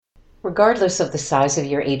Regardless of the size of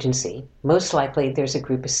your agency, most likely there's a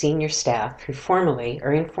group of senior staff who formally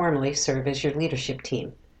or informally serve as your leadership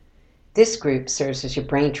team. This group serves as your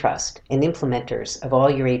brain trust and implementers of all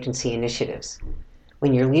your agency initiatives.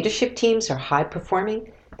 When your leadership teams are high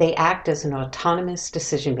performing, they act as an autonomous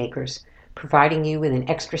decision makers, providing you with an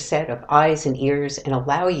extra set of eyes and ears and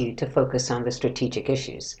allow you to focus on the strategic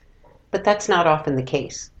issues. But that's not often the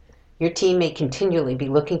case. Your team may continually be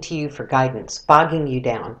looking to you for guidance, bogging you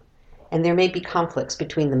down, and there may be conflicts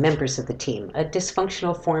between the members of the team, a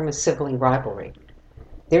dysfunctional form of sibling rivalry.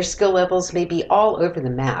 Their skill levels may be all over the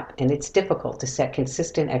map, and it's difficult to set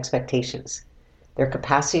consistent expectations. Their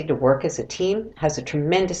capacity to work as a team has a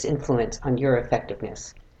tremendous influence on your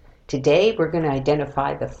effectiveness. Today, we're going to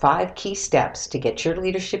identify the 5 key steps to get your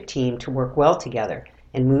leadership team to work well together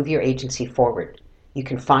and move your agency forward. You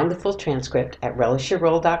can find the full transcript at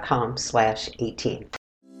relishyourrole.com/18.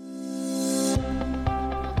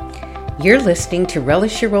 You're listening to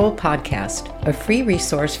Relish Your Role Podcast, a free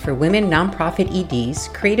resource for women nonprofit EDs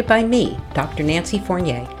created by me, Dr. Nancy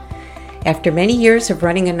Fournier. After many years of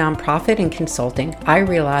running a nonprofit and consulting, I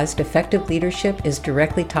realized effective leadership is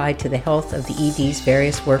directly tied to the health of the ED's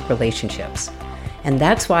various work relationships. And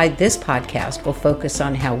that's why this podcast will focus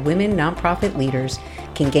on how women nonprofit leaders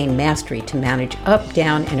can gain mastery to manage up,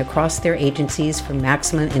 down, and across their agencies for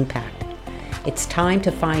maximum impact. It's time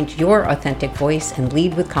to find your authentic voice and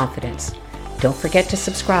lead with confidence. Don't forget to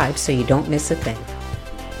subscribe so you don't miss a thing.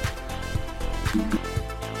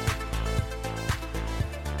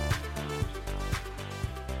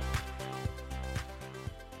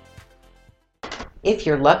 If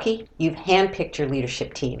you're lucky, you've handpicked your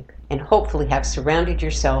leadership team and hopefully have surrounded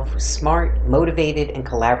yourself with smart, motivated, and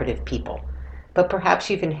collaborative people. But perhaps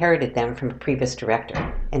you've inherited them from a previous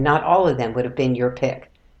director, and not all of them would have been your pick.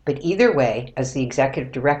 But either way, as the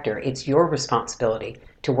executive director, it's your responsibility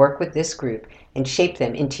to work with this group and shape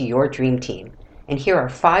them into your dream team. And here are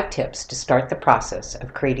 5 tips to start the process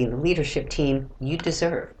of creating the leadership team you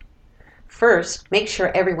deserve. First, make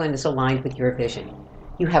sure everyone is aligned with your vision.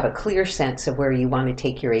 You have a clear sense of where you want to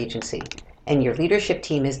take your agency, and your leadership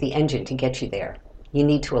team is the engine to get you there. You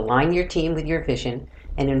need to align your team with your vision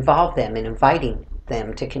and involve them in inviting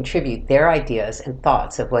them to contribute their ideas and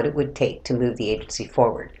thoughts of what it would take to move the agency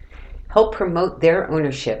forward. Help promote their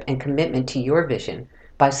ownership and commitment to your vision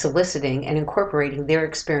by soliciting and incorporating their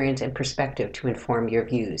experience and perspective to inform your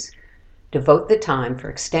views. Devote the time for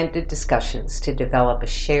extended discussions to develop a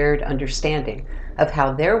shared understanding of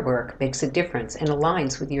how their work makes a difference and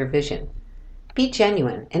aligns with your vision. Be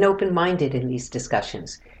genuine and open-minded in these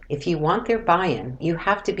discussions. If you want their buy-in, you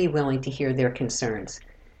have to be willing to hear their concerns.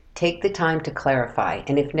 Take the time to clarify,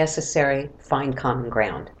 and if necessary, find common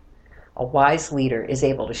ground. A wise leader is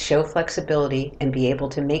able to show flexibility and be able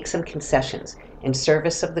to make some concessions in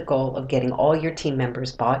service of the goal of getting all your team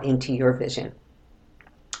members bought into your vision.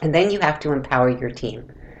 And then you have to empower your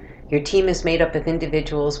team. Your team is made up of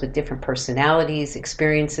individuals with different personalities,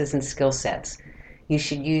 experiences, and skill sets. You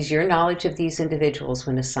should use your knowledge of these individuals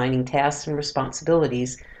when assigning tasks and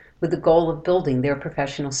responsibilities with the goal of building their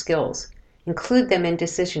professional skills. Include them in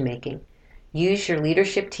decision-making. Use your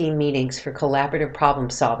leadership team meetings for collaborative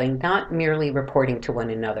problem-solving, not merely reporting to one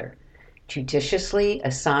another. Judiciously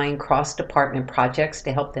assign cross-department projects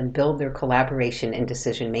to help them build their collaboration and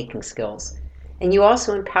decision-making skills. And you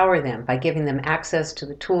also empower them by giving them access to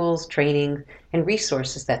the tools, training, and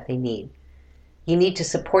resources that they need. You need to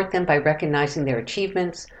support them by recognizing their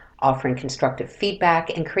achievements, offering constructive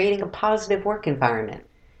feedback, and creating a positive work environment.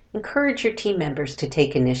 Encourage your team members to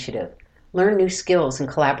take initiative. Learn new skills and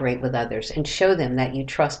collaborate with others, and show them that you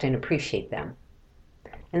trust and appreciate them.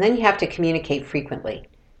 And then you have to communicate frequently.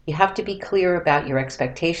 You have to be clear about your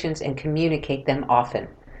expectations and communicate them often.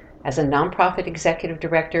 As a nonprofit executive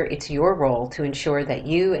director, it's your role to ensure that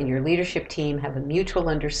you and your leadership team have a mutual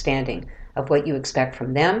understanding of what you expect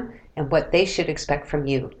from them and what they should expect from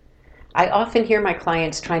you. I often hear my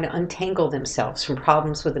clients trying to untangle themselves from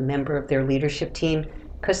problems with a member of their leadership team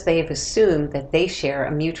because they have assumed that they share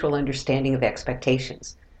a mutual understanding of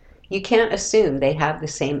expectations. You can't assume they have the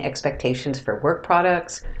same expectations for work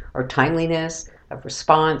products or timeliness of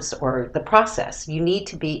response or the process. You need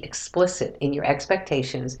to be explicit in your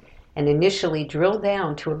expectations and initially drill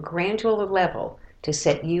down to a granular level to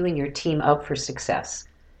set you and your team up for success.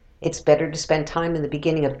 It's better to spend time in the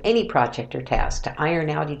beginning of any project or task to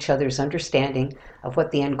iron out each other's understanding of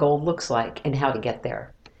what the end goal looks like and how to get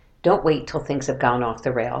there. Don't wait till things have gone off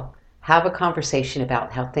the rail. Have a conversation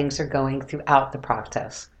about how things are going throughout the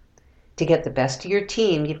process. To get the best of your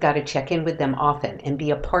team, you've got to check in with them often and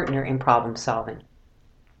be a partner in problem solving.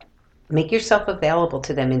 Make yourself available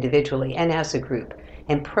to them individually and as a group.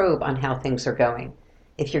 and probe on how things are going.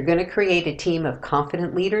 If you're going to create a team of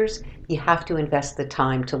confident leaders, you have to invest the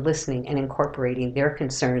time to listening and incorporating their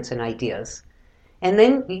concerns and ideas. And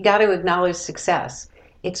then you got to acknowledge success.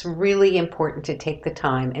 It's really important to take the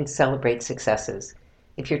time and celebrate successes.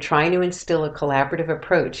 If you're trying to instill a collaborative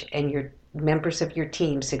approach and your members of your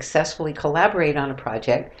team successfully collaborate on a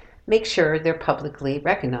project, make sure they're publicly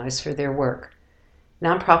recognized for their work.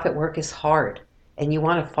 Nonprofit work is hard, and you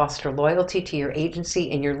want to foster loyalty to your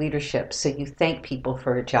agency and your leadership, so you thank people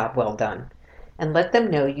for a job well done. And let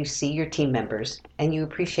them know you see your team members and you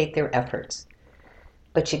appreciate their efforts.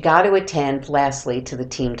 But you got to attend, lastly, to the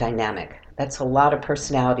team dynamic. That's a lot of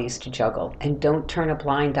personalities to juggle, and don't turn a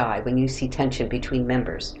blind eye when you see tension between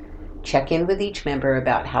members. Check in with each member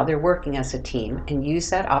about how they're working as a team and use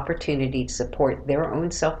that opportunity to support their own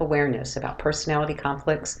self-awareness about personality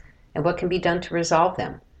conflicts and what can be done to resolve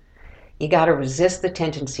them. You got to resist the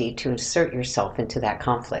tendency to insert yourself into that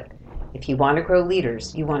conflict. If you want to grow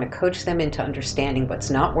leaders, you want to coach them into understanding what's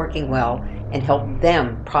not working well and help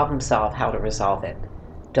them problem solve how to resolve it.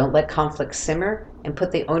 Don't let conflict simmer and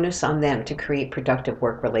put the onus on them to create productive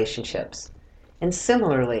work relationships. And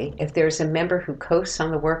similarly, if there's a member who coasts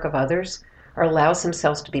on the work of others or allows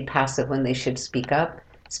themselves to be passive when they should speak up,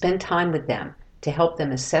 spend time with them to help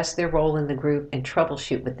them assess their role in the group and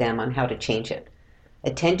troubleshoot with them on how to change it.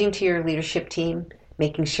 Attending to your leadership team,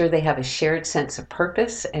 making sure they have a shared sense of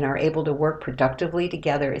purpose and are able to work productively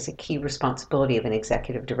together is a key responsibility of an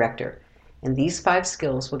executive director. And these 5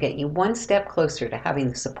 skills will get you one step closer to having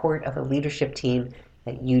the support of a leadership team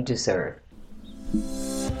that you deserve.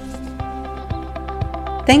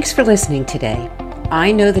 Thanks for listening today.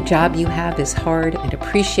 I know the job you have is hard and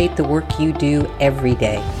appreciate the work you do every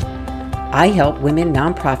day. I help women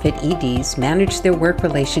nonprofit EDs manage their work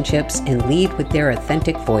relationships and lead with their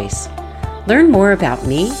authentic voice. Learn more about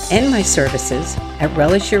me and my services at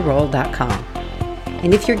relishyourrole.com.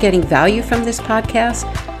 And if you're getting value from this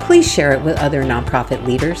podcast, please share it with other nonprofit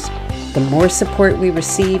leaders. The more support we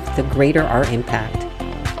receive, the greater our impact.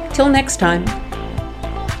 Till next time.